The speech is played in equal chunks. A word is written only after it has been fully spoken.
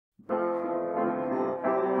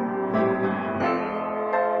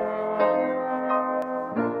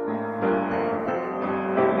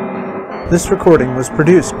This recording was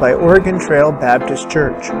produced by Oregon Trail Baptist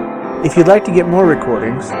Church. If you'd like to get more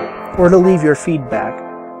recordings, or to leave your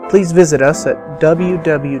feedback, please visit us at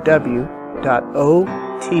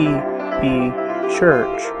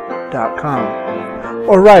www.otbchurch.com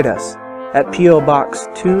or write us at P.O. Box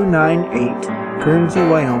 298, Guernsey,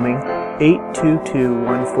 Wyoming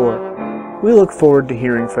 82214. We look forward to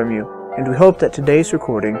hearing from you, and we hope that today's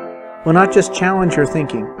recording will not just challenge your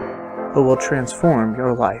thinking, but will transform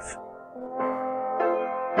your life.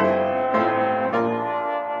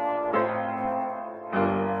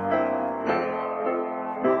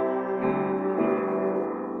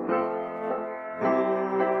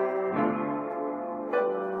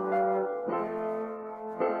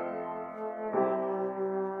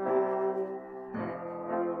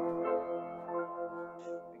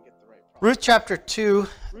 Ruth chapter 2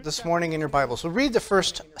 this morning in your Bibles. We'll read the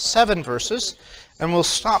first 7 verses and we'll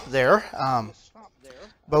stop there.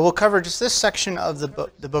 But we'll cover just this section of the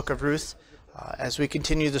book of Ruth as we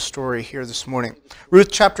continue the story here this morning. Ruth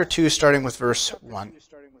chapter 2 starting with verse 1.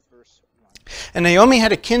 And Naomi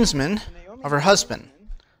had a kinsman of her husband,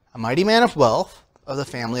 a mighty man of wealth of the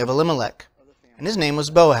family of Elimelech, and his name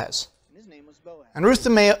was Boaz. And Ruth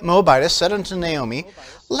the Moabitess said unto Naomi,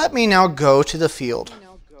 Let me now go to the field,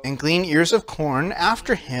 and glean ears of corn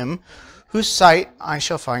after him, whose sight I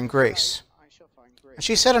shall find grace. And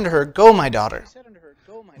she said unto her, Go, my daughter.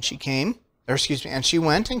 And she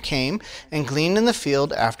went and came, and gleaned in the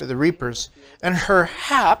field after the reapers. And her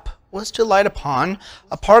hap was to light upon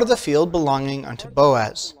a part of the field belonging unto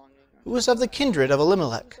Boaz, who was of the kindred of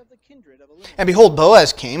Elimelech. And behold,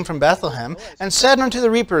 Boaz came from Bethlehem, and said unto the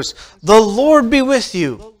reapers, The Lord be with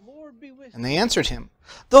you. And they answered him,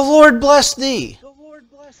 The Lord bless thee.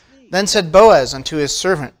 Then said Boaz unto his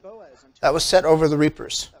servant that was set over the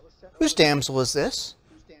reapers, Whose damsel is this?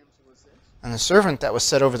 And the servant that was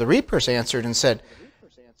set over the reapers answered and said,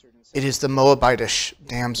 It is the Moabitish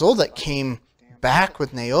damsel that came back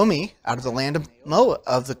with Naomi out of the land of Moab,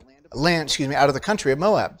 out of the country of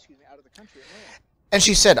Moab. And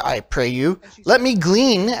she said, I pray you, let me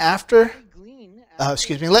glean and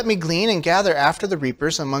gather after the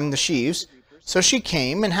reapers among the sheaves. So she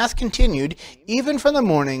came, and hath continued even from the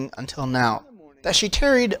morning until now, that she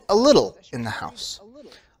tarried a little in the house.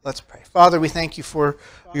 Let's pray. Father, we thank you for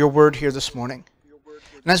your word here this morning.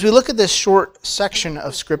 And as we look at this short section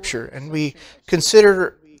of Scripture, and we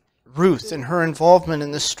consider Ruth and her involvement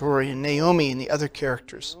in this story, and Naomi and the other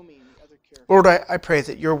characters, Lord, I pray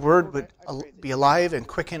that your word would be alive and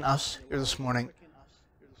quicken us here this morning.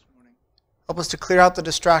 Help us to clear out the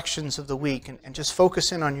distractions of the week and just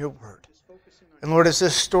focus in on your word. And Lord, as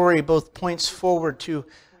this story both points forward to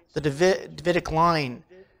the Davidic line,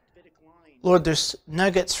 Lord, there's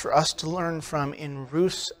nuggets for us to learn from in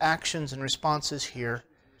Ruth's actions and responses here.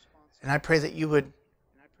 And I pray that you would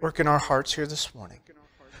work in our hearts here this morning.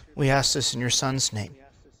 We ask this in your Son's name.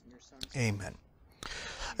 Amen.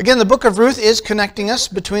 Again, the book of Ruth is connecting us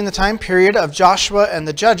between the time period of Joshua and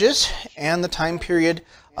the Judges and the time period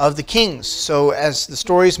of the Kings. So as the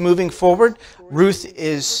story is moving forward, Ruth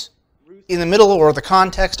is in the middle or the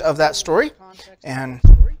context of that story. And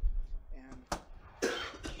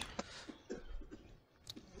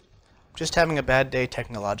just having a bad day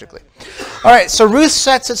technologically. All right, so Ruth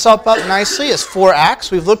sets itself up nicely as 4 acts.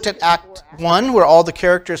 We've looked at Act 1, where all the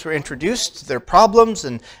characters were introduced, their problems,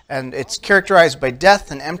 and it's characterized by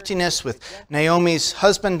death and emptiness, with Naomi's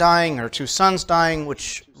husband dying, her 2 sons dying,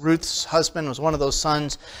 which Ruth's husband was one of those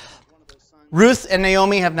sons. Ruth and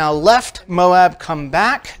Naomi have now left Moab, come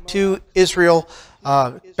back to Israel,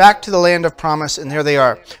 back to the land of promise, and there they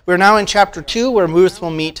are. We're now in chapter 2, where Ruth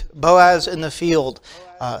will meet Boaz in the field.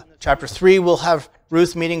 Chapter 3 will have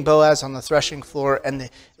Ruth meeting Boaz on the threshing floor, and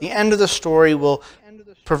the end of the story will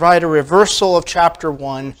provide a reversal of chapter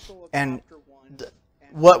 1, and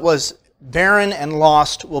what was barren and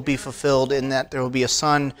lost will be fulfilled in that there will be a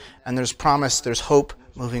son, and there's promise, there's hope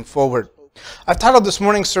moving forward. I've titled this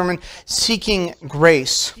morning's sermon, Seeking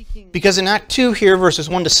Grace, because in Act 2 here, verses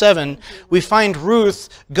 1 to 7, we find Ruth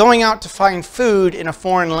going out to find food in a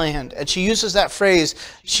foreign land. And she uses that phrase,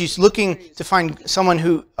 she's looking to find someone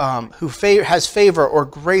who has favor or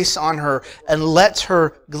grace on her and lets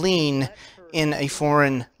her glean in a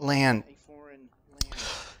foreign land.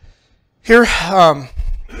 Here,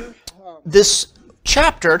 this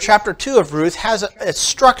chapter 2 of Ruth has a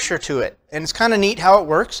structure to it, and it's kind of neat how it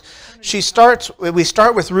works. We start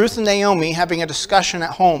with Ruth and Naomi having a discussion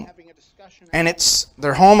at home, and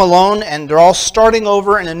they're home alone, and they're all starting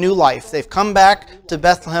over in a new life. They've come back to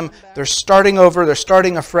Bethlehem, they're starting over, they're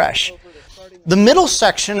starting afresh. The middle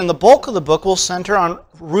section and the bulk of the book will center on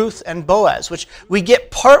Ruth and Boaz, which we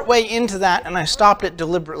get partway into that, and I stopped it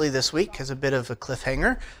deliberately this week as a bit of a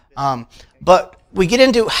cliffhanger. But we get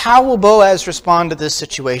into how will Boaz respond to this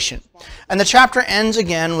situation. And the chapter ends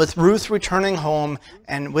again with Ruth returning home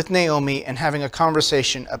and with Naomi and having a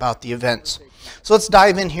conversation about the events. So let's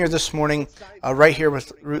dive in here this morning, right here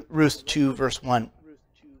with Ruth 2, verse 1.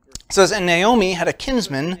 It says, "And Naomi had a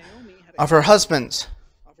kinsman of her husband's,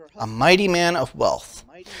 a mighty man of wealth."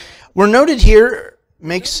 We're noted here,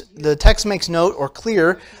 the text makes note or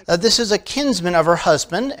clear that this is a kinsman of her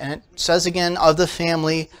husband, and it says again of the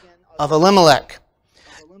family of Elimelech.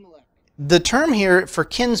 The term here for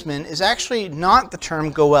kinsman is actually not the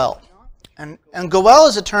term goel. And goel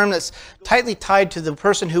is a term that's tightly tied to the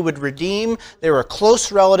person who would redeem. They were a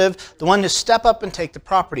close relative, the one to step up and take the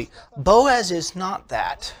property. Boaz is not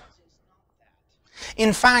that.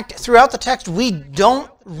 In fact, throughout the text, we don't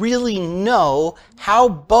really know how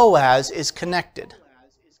Boaz is connected.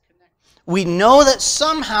 We know that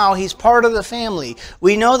somehow he's part of the family.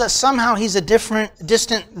 We know that somehow he's a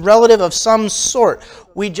distant relative of some sort.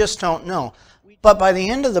 We just don't know. But by the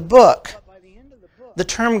end of the book, the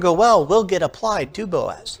term goel will get applied to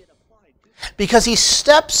Boaz, because he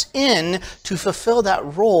steps in to fulfill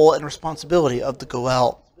that role and responsibility of the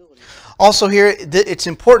goel. Also here, it's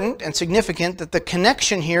important and significant that the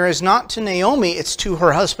connection here is not to Naomi, it's to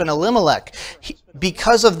her husband Elimelech.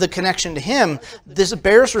 Because of the connection to him, this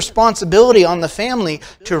bears responsibility on the family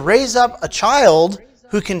to raise up a child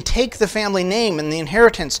who can take the family name and the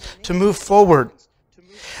inheritance to move forward.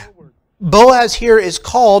 Boaz here is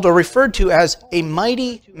called or referred to as a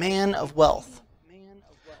mighty man of wealth.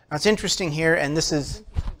 Now it's interesting here, and this is,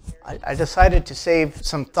 I decided to save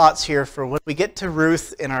some thoughts here for when we get to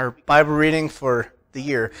Ruth in our Bible reading for the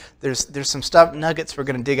year. There's some nuggets we're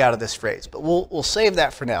going to dig out of this phrase, but we'll save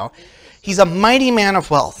that for now. He's a mighty man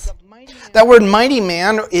of wealth. That word mighty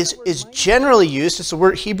man is generally used, it's the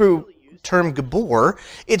word Hebrew term gabor.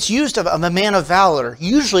 It's used of a man of valor,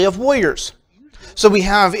 usually of warriors. So we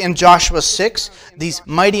have in Joshua 6 these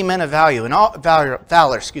mighty men of valor, and all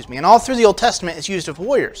through the Old Testament it's used of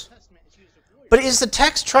warriors. But is the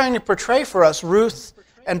text trying to portray for us Ruth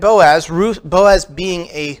and Boaz, Boaz being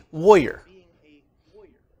a warrior?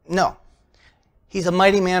 No. He's a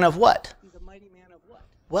mighty man of what?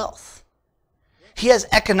 Wealth. He has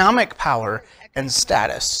economic power and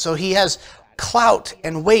status. So he has clout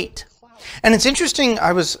and weight. And it's interesting,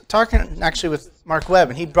 I was talking actually with Mark Webb,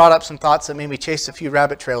 and he brought up some thoughts that made me chase a few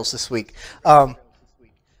rabbit trails this week.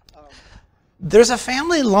 There's a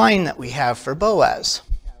family line that we have for Boaz.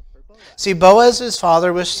 See, Boaz's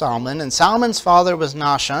father was Salmon, and Salmon's father was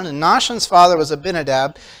Nahshon, and Nahshon's father was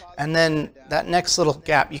Abinadab, and then that next little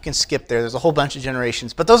gap, you can skip there. There's a whole bunch of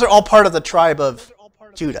generations. But those are all part of the tribe of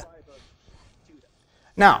Judah.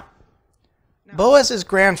 Now, Boaz's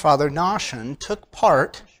grandfather, Nahshon, took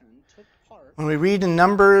part, when we read in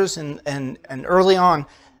Numbers and early on,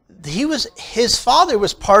 his father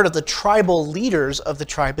was part of the tribal leaders of the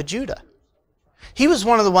tribe of Judah. He was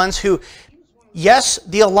one of the ones who, yes,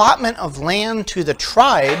 the allotment of land to the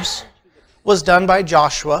tribes was done by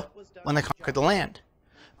Joshua when they conquered the land.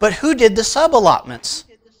 But who did the sub-allotments?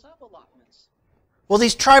 Well,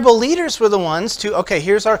 these tribal leaders were the ones to, okay,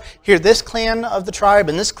 here this clan of the tribe,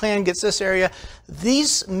 and this clan gets this area.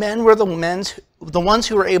 These men were the ones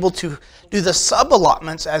who were able to do the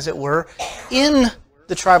sub-allotments, as it were, in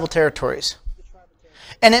the tribal territories.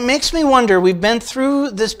 And it makes me wonder, we've been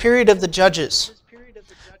through this period of the Judges.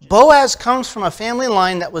 Boaz comes from a family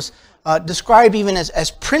line that was described even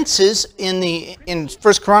as princes in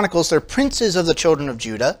 1 Chronicles. They're princes of the children of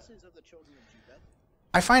Judah.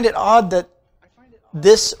 I find it odd that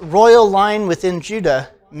this royal line within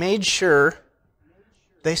Judah made sure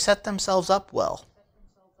they set themselves up well.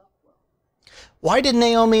 Why did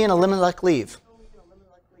Naomi and Elimelech leave?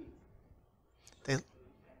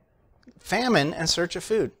 Famine and search of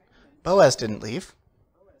food. Boaz didn't leave.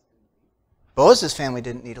 Boaz's family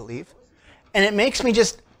didn't need to leave. And it makes me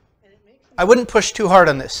I wouldn't push too hard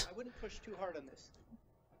on this.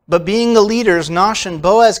 But being the leaders, Nahshon,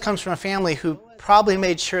 Boaz comes from a family who probably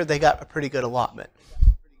made sure they got a pretty good allotment.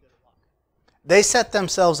 They set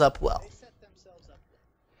themselves up well.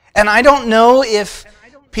 And I don't know if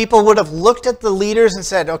people would have looked at the leaders and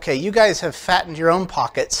said, okay, you guys have fattened your own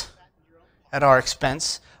pockets at our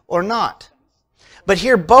expense, or not. But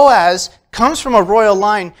here Boaz comes from a royal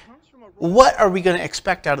line. What are we going to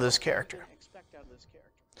expect out of this character?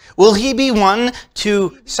 Will he be one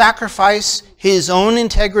to sacrifice his own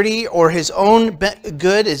integrity or his own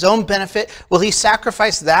good, his own benefit? Will he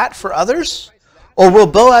sacrifice that for others? Or will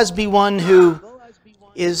Boaz be one who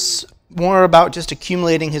is more about just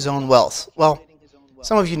accumulating his own wealth. Well,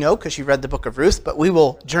 some of you know because you read the book of Ruth, but we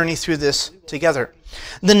will journey through this together.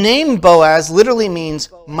 The name Boaz literally means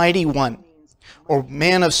mighty one, or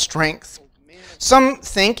man of strength. Some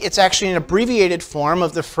think it's actually an abbreviated form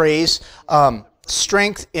of the phrase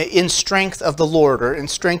strength of the Lord, or in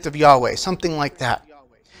strength of Yahweh, something like that.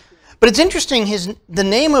 But it's interesting, the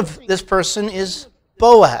name of this person is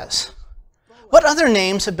Boaz. What other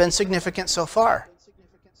names have been significant so far?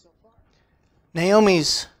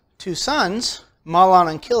 Naomi's two sons, Mahlon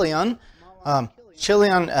and Chilion,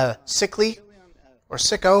 sickly or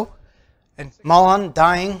sicko, and Mahlon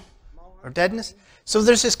dying or deadness. So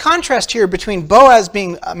there's this contrast here between Boaz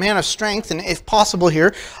being a man of strength, and if possible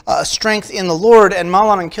here, strength in the Lord, and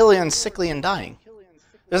Mahlon and Chilion sickly and dying.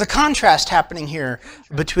 There's a contrast happening here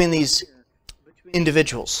between these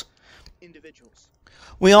individuals.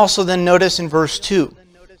 We also then notice in verse 2,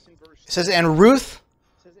 it says, and Ruth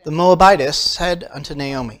the Moabitess said unto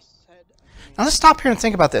Naomi. Now let's stop here and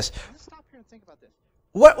think about this.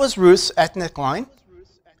 What was Ruth's ethnic line?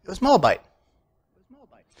 It was Moabite.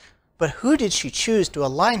 But who did she choose to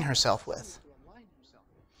align herself with?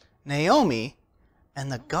 Naomi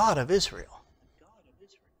and the God of Israel.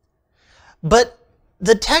 But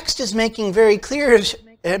the text is making very clear,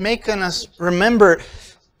 making us remember,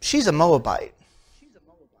 she's a Moabite.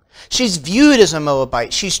 She's viewed as a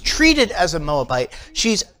Moabite. She's treated as a Moabite.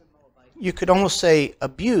 She's, you could almost say,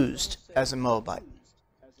 abused as a Moabite.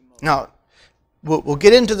 Now, we'll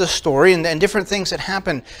get into the story and different things that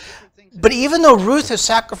happen. But even though Ruth has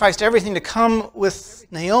sacrificed everything to come with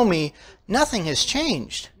Naomi, nothing has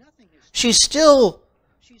changed. She's still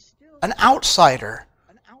an outsider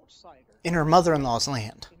in her mother-in-law's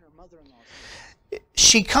land.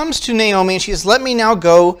 She comes to Naomi and she says, let me now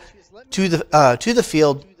go to the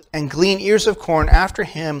field and glean ears of corn after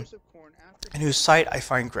him in whose sight I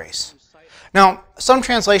find grace. Now, some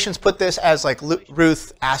translations put this as like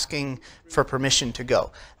Ruth asking for permission to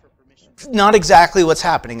go. Not exactly what's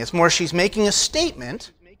happening. It's more she's making a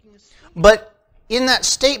statement, but in that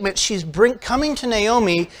statement she's coming to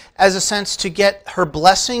Naomi as a sense to get her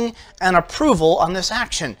blessing and approval on this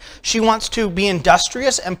action. She wants to be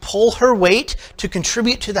industrious and pull her weight to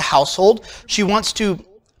contribute to the household. She wants to,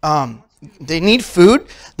 they need food.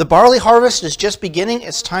 The barley harvest is just beginning.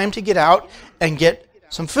 It's time to get out and get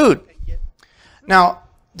some food. Now,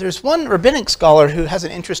 there's one rabbinic scholar who has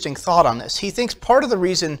an interesting thought on this. He thinks part of the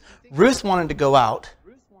reason Ruth wanted to go out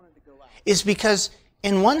is because,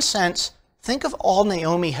 in one sense, think of all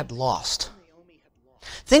Naomi had lost.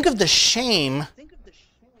 Think of the shame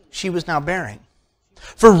she was now bearing.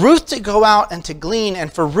 For Ruth to go out and to glean,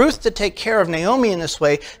 and for Ruth to take care of Naomi in this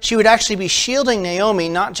way, she would actually be shielding Naomi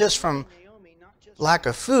not just from lack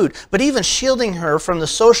of food, but even shielding her from the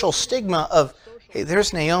social stigma of, hey,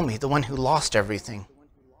 there's Naomi, the one who lost everything,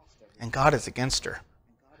 and God is against her.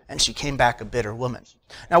 And she came back a bitter woman.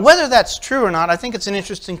 Now, whether that's true or not, I think it's an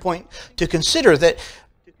interesting point to consider, that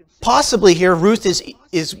possibly here Ruth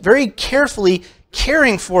is very carefully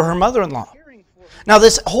caring for her mother-in-law. Now,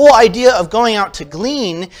 this whole idea of going out to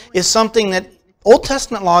glean is something that Old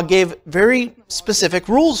Testament law gave very specific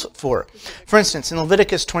rules for. For instance, in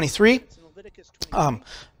Leviticus 23,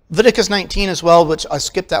 Leviticus 19 as well, which I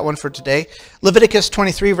skipped that one for today. Leviticus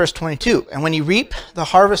 23 verse 22. And when you reap the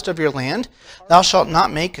harvest of your land, thou shalt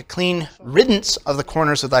not make a clean riddance of the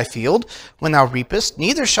corners of thy field when thou reapest,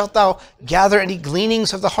 neither shalt thou gather any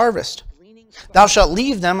gleanings of the harvest. Thou shalt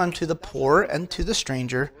leave them unto the poor and to the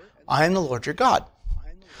stranger. I am the Lord your God.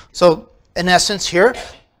 So, in essence here,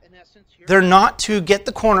 they're not to get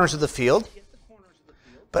the corners of the field,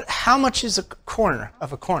 but how much is a corner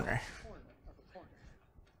of a corner?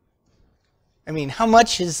 I mean, how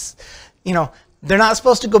much is, they're not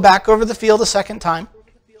supposed to go back over the field a second time.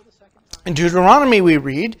 In Deuteronomy we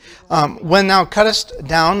read, when thou cuttest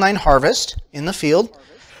down thine harvest in the field,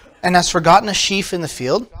 and hast forgotten a sheaf in the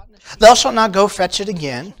field, thou shalt not go fetch it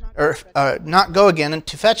again, or not go again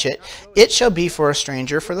to fetch it. It shall be for a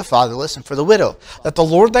stranger, for the fatherless, and for the widow, that the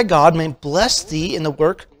Lord thy God may bless thee in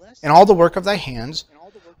all the work of thy hands.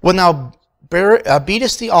 When thou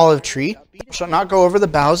beatest the olive tree, thou shalt not go over the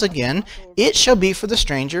boughs again. It shall be for the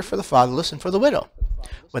stranger, for the fatherless, and for the widow.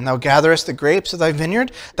 When thou gatherest the grapes of thy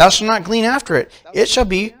vineyard, thou shalt not glean after it. It shall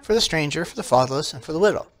be for the stranger, for the fatherless, and for the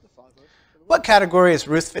widow. What category is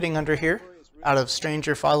Ruth fitting under here, out of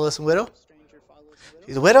stranger, fatherless, and widow?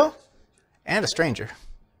 She's a widow and a stranger.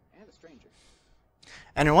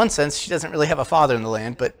 And in one sense, she doesn't really have a father in the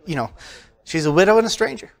land, but, she's a widow and a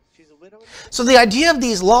stranger. So the idea of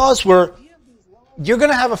these laws were, you're going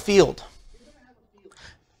to have a field.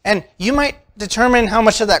 And you might determine how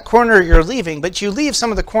much of that corner you're leaving, but you leave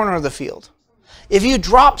some of the corner of the field. If you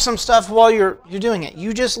drop some stuff while you're doing it,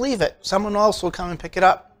 you just leave it. Someone else will come and pick it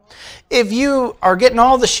up. If you are getting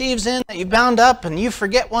all the sheaves in that you bound up and you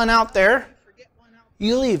forget one out there,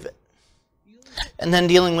 you leave it. And then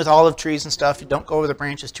dealing with olive trees and stuff, you don't go over the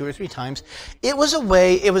branches 2 or 3 times. It was a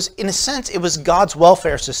way, in a sense, it was God's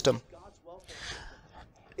welfare system.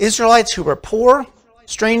 Israelites who were poor,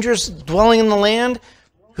 strangers dwelling in the land,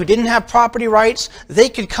 who didn't have property rights, they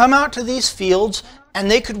could come out to these fields and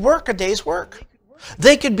they could work a day's work.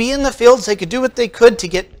 They could be in the fields, they could do what they could to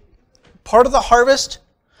get part of the harvest.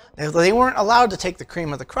 They weren't allowed to take the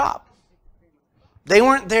cream of the crop. They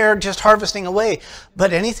weren't there just harvesting away.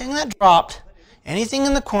 But anything that dropped, anything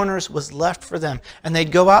in the corners was left for them. And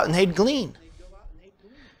they'd go out and they'd glean.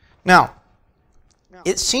 Now,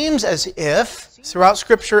 it seems as if, throughout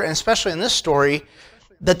Scripture, and especially in this story,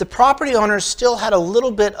 that the property owners still had a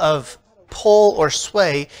little bit of pull or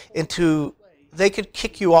sway into, they could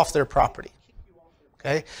kick you off their property.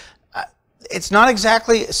 Okay? It's not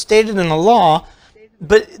exactly stated in the law,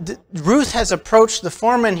 but Ruth has approached the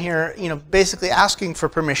foreman here, basically asking for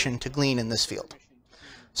permission to glean in this field.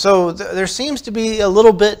 So there seems to be a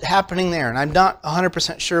little bit happening there, and I'm not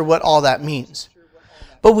 100% sure what all that means.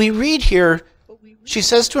 But we read here, she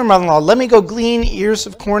says to her mother-in-law, "Let me go glean ears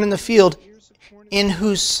of corn in the field, in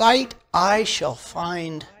whose sight I shall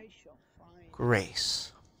find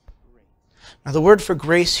grace." Now the word for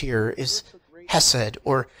grace here is hesed,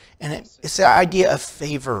 and it's the idea of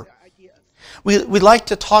favor. We like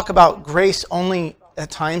to talk about grace only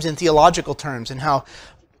at times in theological terms, and how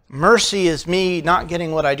mercy is me not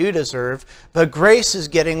getting what I do deserve, but grace is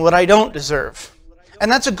getting what I don't deserve.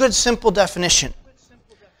 And that's a good simple definition.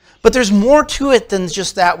 But there's more to it than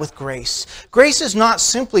just that with grace. Grace is not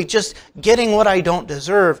simply just getting what I don't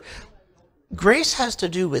deserve. Grace has to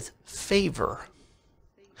do with favor.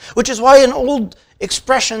 Which is why an old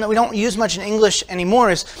expression that we don't use much in English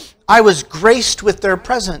anymore is, "I was graced with their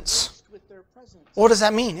presence." What does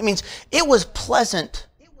that mean? It means it was pleasant.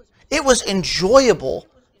 It was enjoyable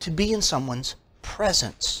to be in someone's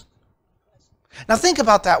presence. Now think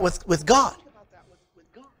about that with God.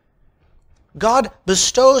 God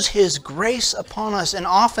bestows His grace upon us, and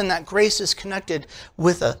often that grace is connected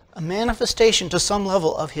with a manifestation to some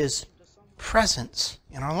level of His presence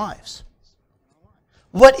in our lives.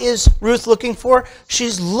 What is Ruth looking for?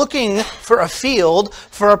 She's looking for a field,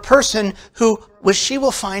 for a person which she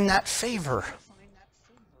will find that favor.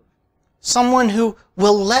 Someone who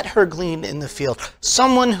will let her glean in the field.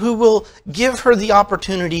 Someone who will give her the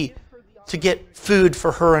opportunity to get food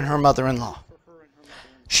for her and her mother-in-law.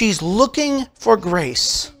 She's looking for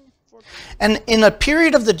grace. And in a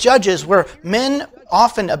period of the Judges where men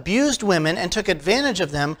often abused women and took advantage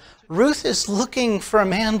of them, Ruth is looking for a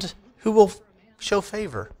man who will show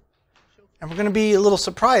favor. And we're going to be a little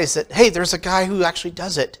surprised that, hey, there's a guy who actually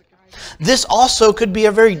does it. This also could be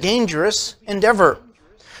a very dangerous endeavor.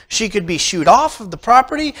 She could be shooed off of the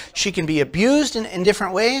property. She can be abused in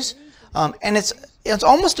different ways. And it's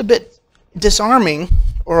almost a bit disarming,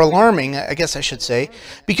 or alarming, I guess I should say,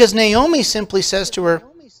 because Naomi simply says to her,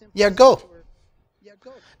 "Yeah, go."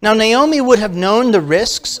 Now, Naomi would have known the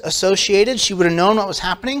risks associated. She would have known what was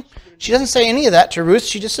happening. She doesn't say any of that to Ruth.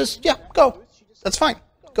 She just says, "Yeah, go. That's fine.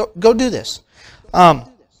 Go do this."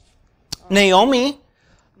 Naomi,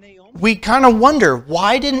 we kind of wonder,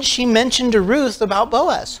 why didn't she mention to Ruth about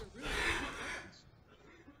Boaz?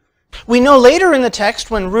 We know later in the text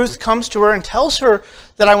when Ruth comes to her and tells her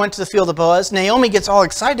that I went to the field of Boaz, Naomi gets all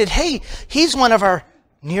excited. Hey, he's one of our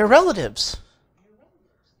near relatives.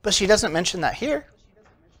 But she doesn't mention that here.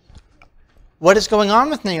 What is going on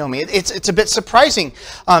with Naomi? It's a bit surprising.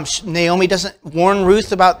 Naomi doesn't warn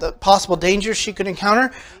Ruth about the possible dangers she could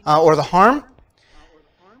encounter or the harm.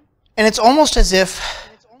 And it's almost as if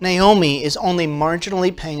Naomi is only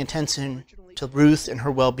marginally paying attention to Ruth and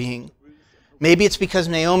her well-being. Maybe it's because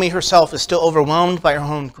Naomi herself is still overwhelmed by her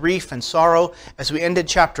own grief and sorrow. As we ended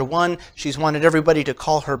chapter 1, she's wanted everybody to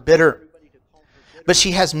call her bitter. But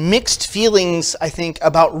she has mixed feelings, I think,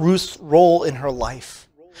 about Ruth's role in her life.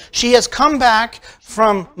 She has come back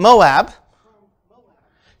from Moab.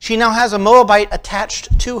 She now has a Moabite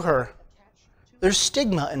attached to her. There's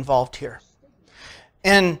stigma involved here.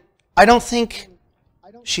 And I don't think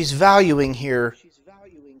she's valuing here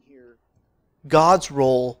God's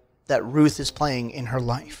role that Ruth is playing in her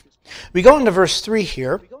life. We go into verse 3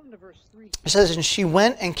 here. It says, "And she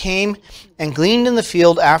went and came and gleaned in the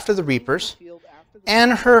field after the reapers,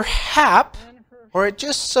 and her hap," or it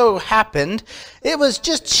just so happened, it was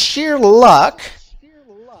just sheer luck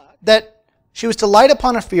that she was to light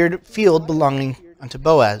upon a field belonging unto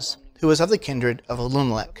Boaz, who was of the kindred of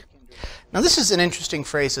Elimelech. Now this is an interesting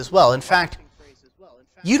phrase as well. In fact,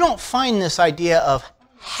 you don't find this idea of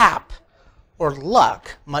hap or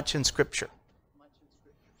luck much in Scripture.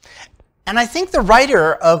 And I think the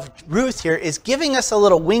writer of Ruth here is giving us a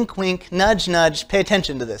little wink, wink, nudge, nudge, pay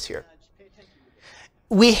attention to this here.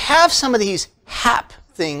 We have some of these hap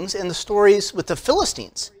things in the stories with the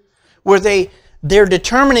Philistines, where they're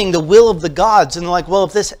determining the will of the gods, and they're like,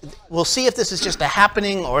 well, we'll see if this is just a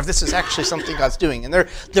happening or if this is actually something God's doing. And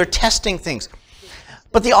they're testing things.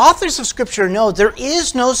 But the authors of Scripture know there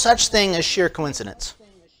is no such thing as sheer coincidence.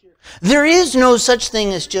 There is no such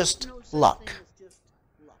thing as just luck.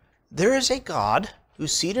 There is a God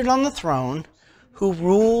who's seated on the throne who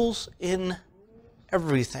rules in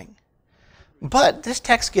everything. But this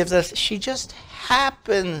text gives us, she just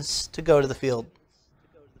happens to go to the field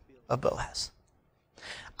of Boaz.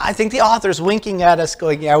 I think the author's winking at us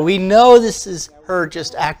going, yeah, we know this is her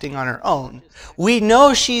just acting on her own. We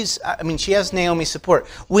know she has Naomi's support.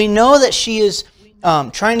 We know that she is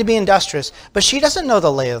trying to be industrious, but she doesn't know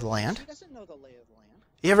the lay of the land.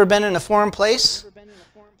 You ever been in a foreign place?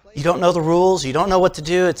 You don't know the rules. You don't know what to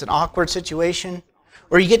do. It's an awkward situation.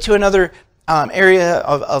 Or you get to another area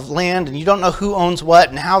of land and you don't know who owns what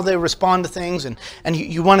and how they respond to things, and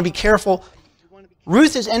you want to be careful.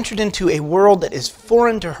 Ruth has entered into a world that is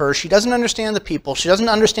foreign to her. She doesn't understand the people. She doesn't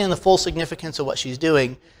understand the full significance of what she's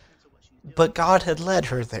doing. But God had led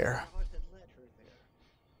her there.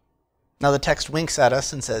 Now the text winks at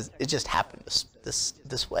us and says, it just happened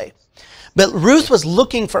this way. But Ruth was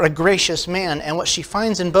looking for a gracious man, and what she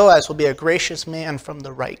finds in Boaz will be a gracious man from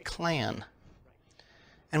the right clan.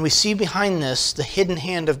 And we see behind this the hidden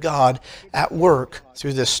hand of God at work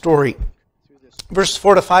through this story. Verse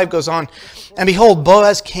 4-5 goes on, and behold,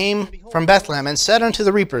 Boaz came from Bethlehem and said unto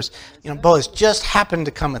the reapers, Boaz just happened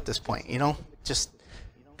to come at this point, just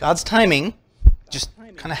God's timing just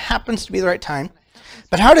kind of happens to be the right time.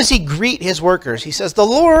 But how does he greet his workers? He says, the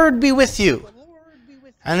Lord be with you.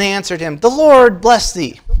 And they answered him, the Lord bless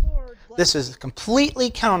thee. This is completely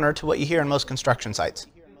counter to what you hear in most construction sites.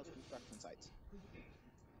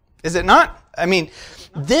 Is it not?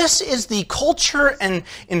 This is the culture and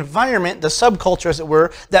environment, the subculture as it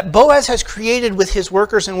were, that Boaz has created with his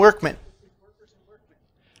workers and workmen.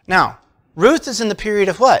 Now, Ruth is in the period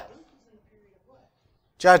of what?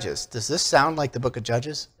 Judges. Does this sound like the book of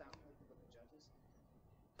Judges?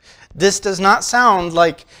 This does not sound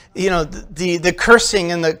like, the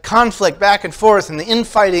cursing and the conflict back and forth and the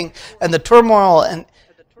infighting and the turmoil. And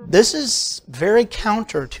this is very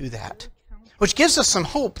counter to that. Which gives us some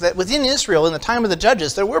hope that within Israel in the time of the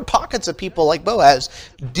Judges, there were pockets of people like Boaz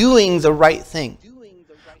doing the right thing.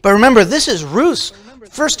 But remember, this is Ruth's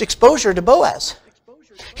first exposure to Boaz.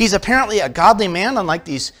 He's apparently a godly man, unlike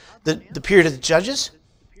the period of the Judges.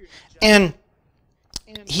 And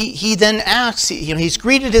he then asks, he's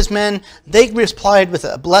greeted his men. They replied with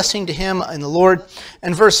a blessing to him in the Lord.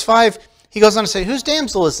 And verse 5, he goes on to say, whose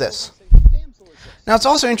damsel is this? Now it's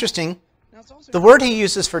also interesting. The word he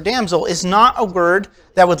uses for damsel is not a word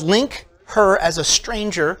that would link her as a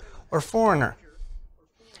stranger or foreigner.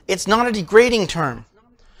 It's not a degrading term.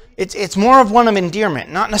 It's more of one of endearment,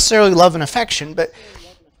 not necessarily love and affection, but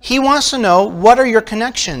he wants to know, what are your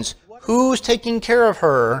connections? Who's taking care of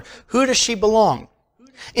her? Who does she belong?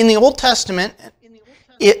 In the Old Testament,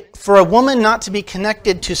 for a woman not to be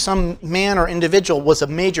connected to some man or individual was a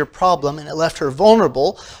major problem, and it left her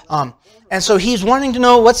vulnerable. And so he's wanting to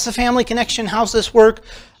know, what's the family connection? How's this work?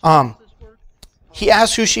 He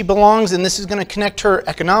asks who she belongs, and this is going to connect her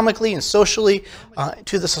economically and socially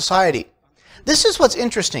to the society. This is what's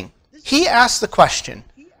interesting. He asks the question.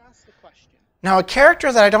 Now, a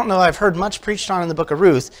character that I don't know I've heard much preached on in the book of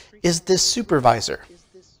Ruth is this supervisor.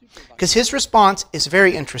 Because his response is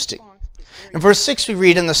very interesting. In verse 6 we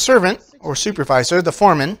read, and the servant, or supervisor, the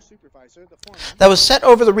foreman, that was set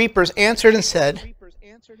over the reapers answered and said,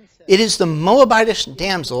 it is the Moabitish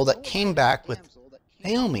damsel that came back with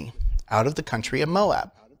Naomi out of the country of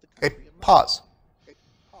Moab. Okay, pause.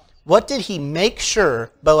 What did he make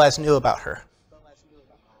sure Boaz knew about her?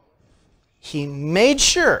 He made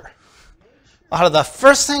sure. Out of the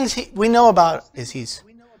first things we know about is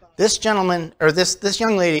this gentleman, or this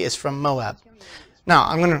young lady is from Moab. Now,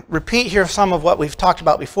 I'm going to repeat here some of what we've talked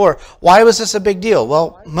about before. Why was this a big deal?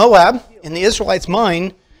 Well, Moab, in the Israelites'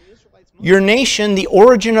 mind, your nation, the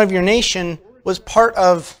origin of your nation, was part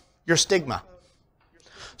of your stigma.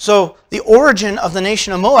 So the origin of the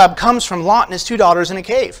nation of Moab comes from Lot and his two daughters in a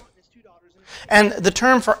cave. And the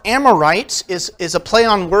term for Amorites is a play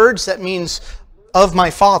on words that means of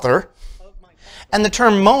my father. And the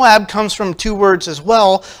term Moab comes from two words as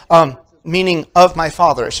well. meaning of my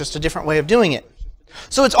father. It's just a different way of doing it.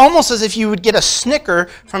 So it's almost as if you would get a snicker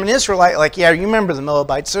from an Israelite, like, yeah, you remember the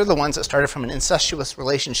Moabites, they're the ones that started from an incestuous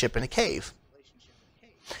relationship in a cave.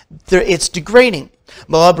 It's degrading.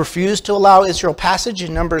 Moab refused to allow Israel passage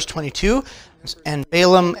in Numbers 22, and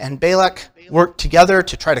Balaam and Balak worked together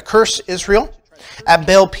to try to curse Israel. At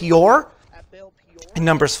Baal Peor, in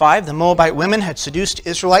Numbers 5, the Moabite women had seduced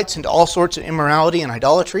Israelites into all sorts of immorality and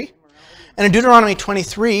idolatry. And in Deuteronomy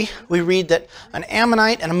 23, we read that an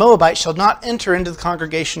Ammonite and a Moabite shall not enter into the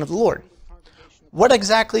congregation of the Lord. What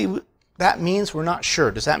exactly that means, we're not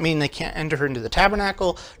sure. Does that mean they can't enter into the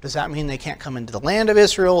tabernacle? Does that mean they can't come into the land of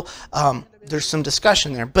Israel? There's some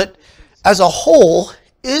discussion there. But as a whole,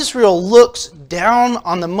 Israel looks down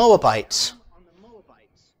on the Moabites.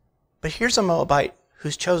 But here's a Moabite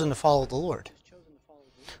who's chosen to follow the Lord,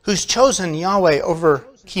 who's chosen Yahweh over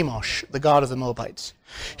Chemosh, the god of the Moabites.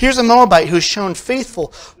 Here's a Moabite who's shown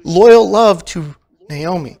faithful, loyal love to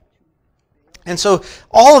Naomi. And so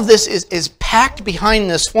all of this is packed behind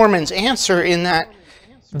this foreman's answer, in that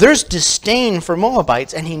there's disdain for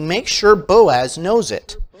Moabites, and he makes sure Boaz knows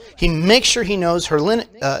it. He makes sure he knows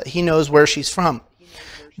he knows where she's from.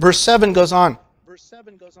 Verse 7 goes on.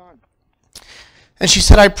 And she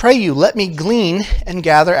said, I pray you, let me glean and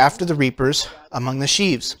gather after the reapers among the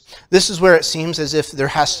sheaves. This is where it seems as if there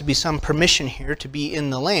has to be some permission here to be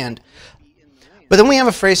in the land. But then we have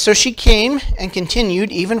a phrase, so she came and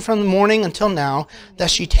continued, even from the morning until now,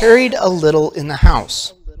 that she tarried a little in the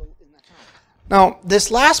house. Now,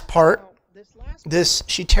 this last part,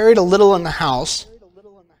 she tarried a little in the house,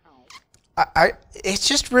 it's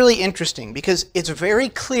just really interesting because it's very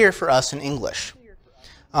clear for us in English.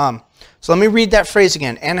 So let me read that phrase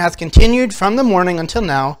again. And hath continued from the morning until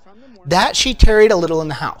now, that she tarried a little in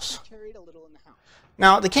the house.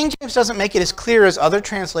 Now, the King James doesn't make it as clear as other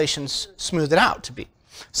translations smooth it out to be.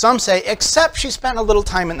 Some say, except she spent a little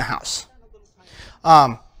time in the house.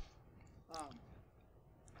 I'll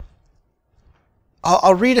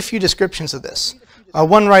read a few descriptions of this.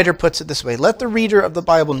 One writer puts it this way: let the reader of the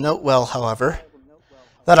Bible note well, however,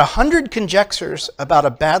 that 100 conjectures about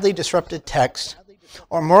a badly disrupted text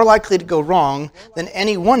are more likely to go wrong than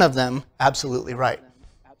any one of them absolutely right.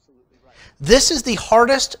 This is the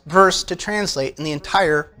hardest verse to translate in the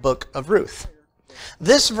entire book of Ruth.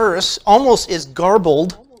 This verse almost is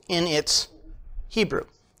garbled in its Hebrew.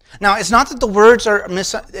 Now, it's not that the words are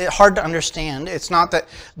hard to understand. It's not that,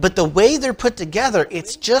 but the way they're put together,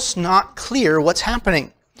 it's just not clear what's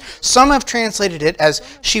happening. Some have translated it as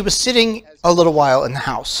she was sitting a little while in the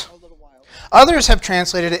house. Others have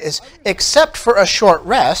translated it as except for a short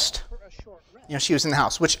rest, she was in the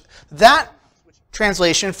house, which that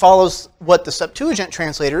translation follows what the Septuagint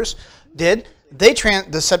translators did.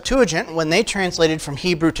 The Septuagint, when they translated from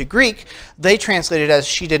Hebrew to Greek, they translated as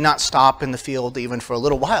she did not stop in the field even for a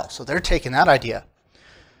little while. So they're taking that idea.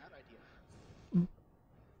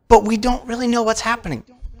 But we don't really know what's happening.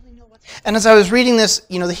 And as I was reading this,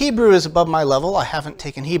 the Hebrew is above my level. I haven't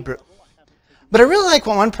taken Hebrew. But I really like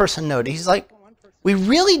what one person noted. He's like, we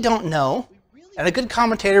really don't know, and a good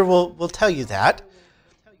commentator will tell you that.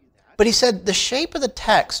 But he said, the shape of the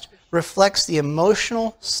text reflects the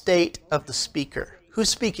emotional state of the speaker. Who's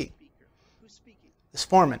speaking? This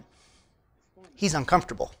foreman. He's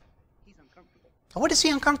uncomfortable. What is he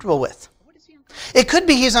uncomfortable with? It could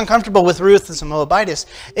be he's uncomfortable with Ruth as a Moabitess.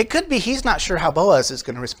 It could be he's not sure how Boaz is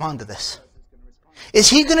going to respond to this. Is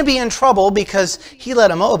he going to be in trouble because he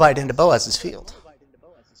let a Moabite into Boaz's field?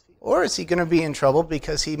 Or is he going to be in trouble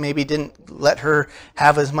because he maybe didn't let her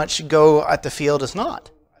have as much go at the field as not?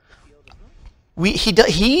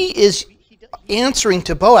 He is answering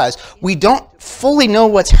to Boaz. We don't fully know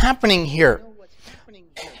what's happening here.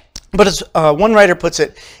 But as one writer puts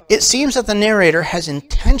it, it seems that the narrator has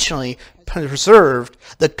intentionally preserved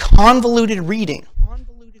the convoluted reading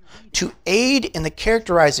to aid in the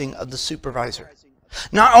characterizing of the supervisor.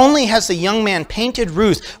 Not only has the young man painted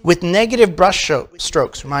Ruth with negative brush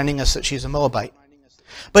strokes, reminding us that she's a Moabite,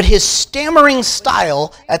 but his stammering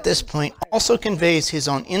style at this point also conveys his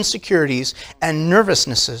own insecurities and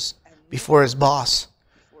nervousnesses before his boss,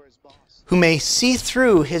 who may see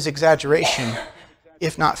through his exaggeration,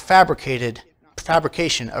 if not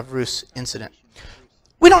fabrication of Ruth's incident.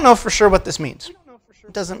 We don't know for sure what this means.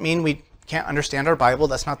 It doesn't mean we can't understand our Bible.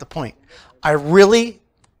 That's not the point. I really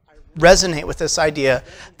resonate with this idea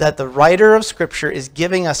that the writer of Scripture is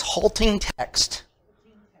giving us halting text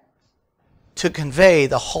to convey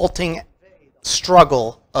the halting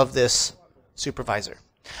struggle of this supervisor.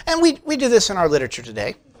 And we do this in our literature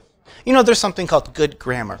today. There's something called good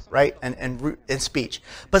grammar, right? And speech.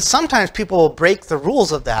 But sometimes people will break the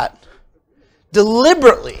rules of that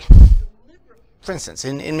deliberately For instance,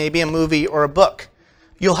 in maybe a movie or a book,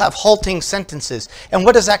 you'll have halting sentences. And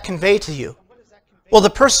what does that convey to you? Well, the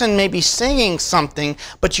person may be saying something,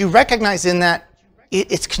 but you recognize in that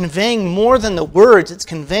it's conveying more than the words. It's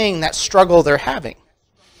conveying that struggle they're having.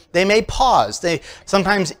 They may pause. They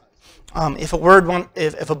sometimes, if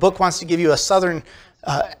a book wants to give you a southern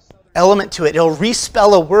element to it, it'll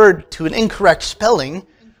respell a word to an incorrect spelling,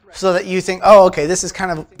 so that you think, oh, okay, this is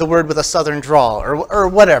kind of the word with a southern drawl, or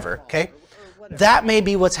whatever. Okay, that may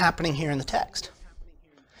be what's happening here in the text,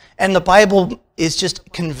 and the Bible is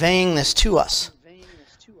just conveying this to us.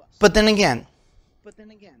 But then again,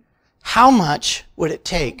 how much would it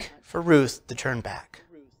take for Ruth to turn back?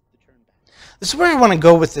 This is where I want to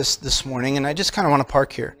go with this morning, and I just kind of want to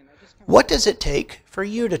park here. What does it take for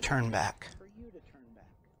you to turn back?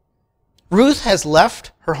 Ruth has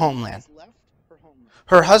left her homeland.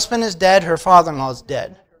 Her husband is dead, her father-in-law is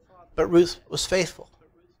dead, but Ruth was faithful.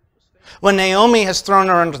 When Naomi has thrown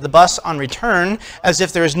her under the bus on return, as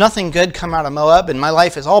if there is nothing good come out of Moab, and my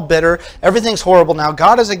life is all bitter, everything's horrible now,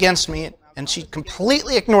 God is against me, and she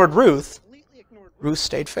completely ignored Ruth, Ruth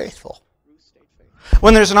stayed faithful.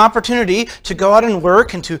 When there's an opportunity to go out and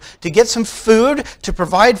work and to get some food to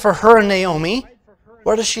provide for her and Naomi,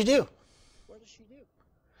 what does she do?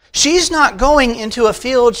 She's not going into a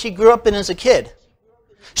field she grew up in as a kid.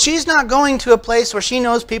 She's not going to a place where she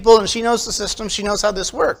knows people and she knows the system, she knows how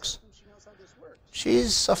this works.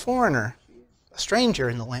 She's a foreigner, a stranger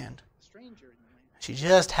in the land. She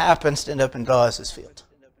just happens to end up in Boaz's field.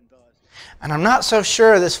 And I'm not so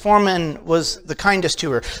sure this foreman was the kindest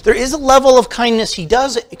to her. There is a level of kindness he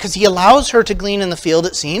does because he allows her to glean in the field,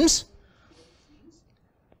 it seems.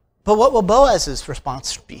 But what will Boaz's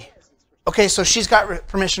response be? Okay, so she's got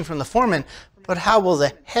permission from the foreman, but how will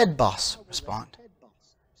the head boss respond?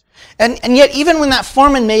 And yet, even when that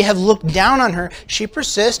foreman may have looked down on her, she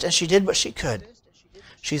persists and she did what she could.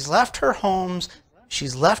 She's left her homes,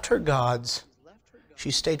 she's left her gods, she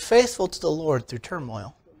stayed faithful to the Lord through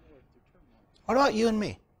turmoil. What about you and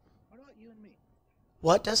me?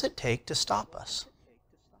 What does it take to stop us?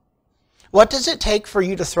 What does it take for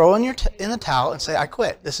you to throw in the towel and say, I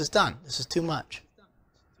quit, this is done, this is too much?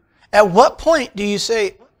 At what point do you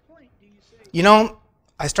say, you know,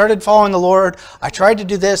 I started following the Lord, I tried to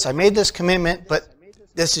do this, I made this commitment, but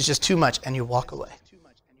this is just too much, and you walk away?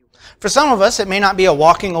 For some of us, it may not be a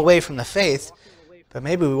walking away from the faith, but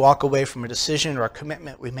maybe we walk away from a decision or a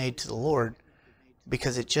commitment we made to the Lord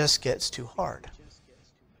because it just gets too hard.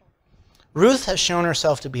 Ruth has shown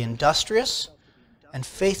herself to be industrious and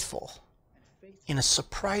faithful in a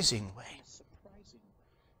surprising way.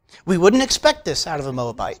 We wouldn't expect this out of a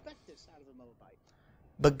Moabite,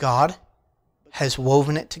 but God has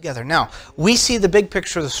woven it together. Now, we see the big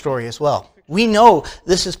picture of the story as well. We know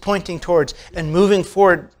this is pointing towards and moving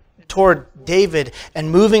forward toward David and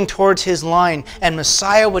moving towards his line, and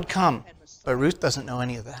Messiah would come. But Ruth doesn't know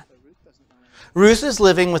any of that. Ruth is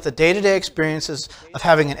living with the day-to-day experiences of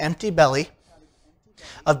having an empty belly,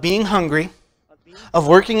 of being hungry, of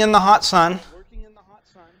working in the hot sun,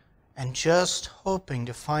 and just hoping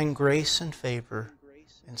to find grace and favor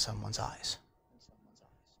in someone's eyes.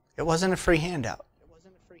 It wasn't a free handout,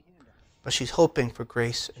 but she's hoping for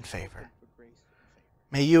grace and favor.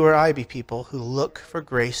 May you or I be people who look for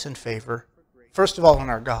grace and favor, first of all in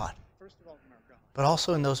our God, but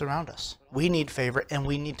also in those around us. We need favor, and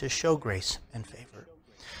we need to show grace and favor.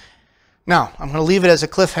 Now, I'm going to leave it as a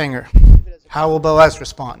cliffhanger. How will Boaz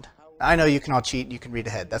respond? I know you can all cheat, you can read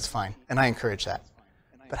ahead, that's fine, and I encourage that.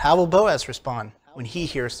 But how will Boaz respond when he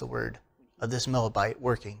hears the word of this Moabite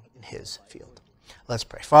working in his field? Let's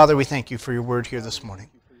pray. Father, we thank you for your word here this morning.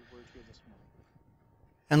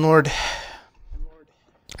 And Lord,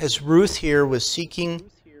 as Ruth here was seeking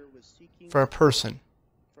for a person,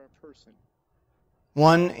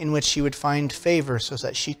 one in which she would find favor so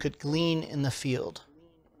that she could glean in the field.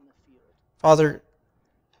 Father,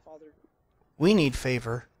 we need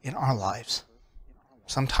favor in our lives.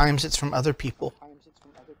 Sometimes it's from other people.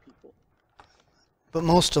 But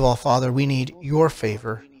most of all, Father, we need your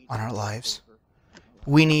favor on our lives.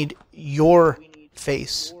 We need your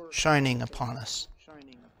face shining upon us.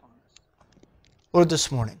 Lord,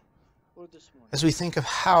 this morning, as we think of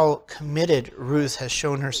how committed Ruth has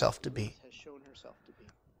shown herself to be,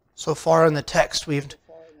 so far in the text we've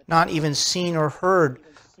not even seen or heard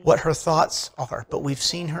what her thoughts are, but we've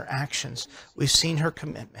seen her actions, we've seen her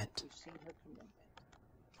commitment.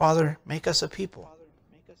 Father, make us a people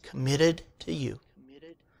committed to you.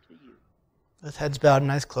 With heads bowed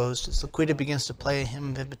and eyes closed, as Laquita begins to play a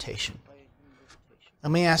hymn of invitation,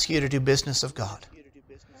 let me ask you to do business of God.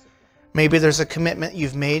 Maybe there's a commitment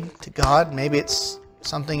you've made to God. Maybe it's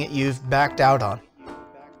something that you've backed out on.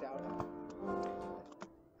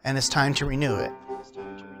 And it's time to renew it.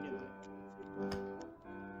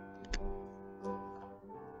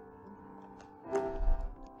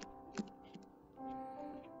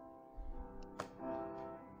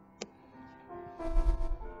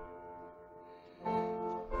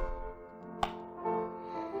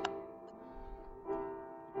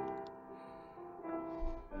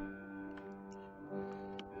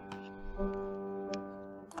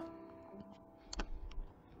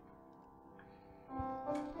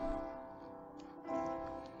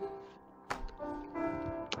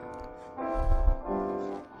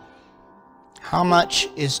 How much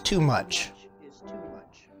is too much?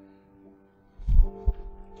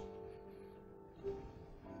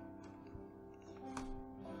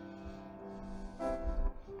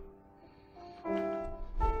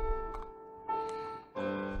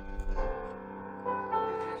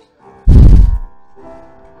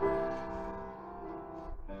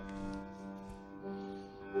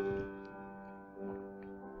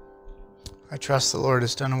 I trust the Lord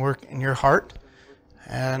has done a work in your heart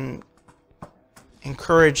and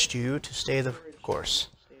encouraged you to stay the course,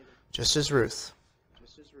 just as Ruth.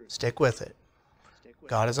 Stick with it.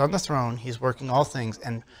 God is on the throne. He's working all things.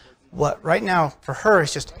 And what right now for her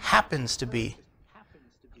is just happens to be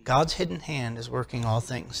God's hidden hand is working all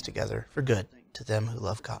things together for good to them who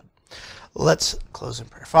love God. Let's close in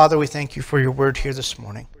prayer. Father, we thank you for your word here this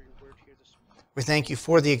morning. We thank you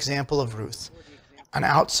for the example of Ruth, an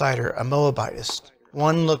outsider, a Moabitess,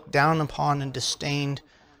 one looked down upon and disdained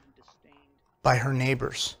by her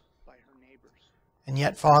neighbors. And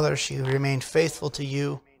yet, Father, she remained faithful to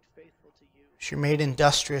you. She remained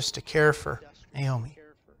industrious to care for Naomi.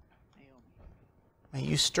 May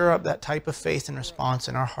you stir up that type of faith and response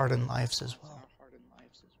in our heart and lives as well.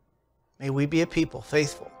 May we be a people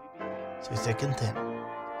faithful through thick and thin.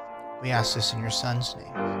 We ask this in your Son's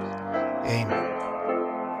name. Amen.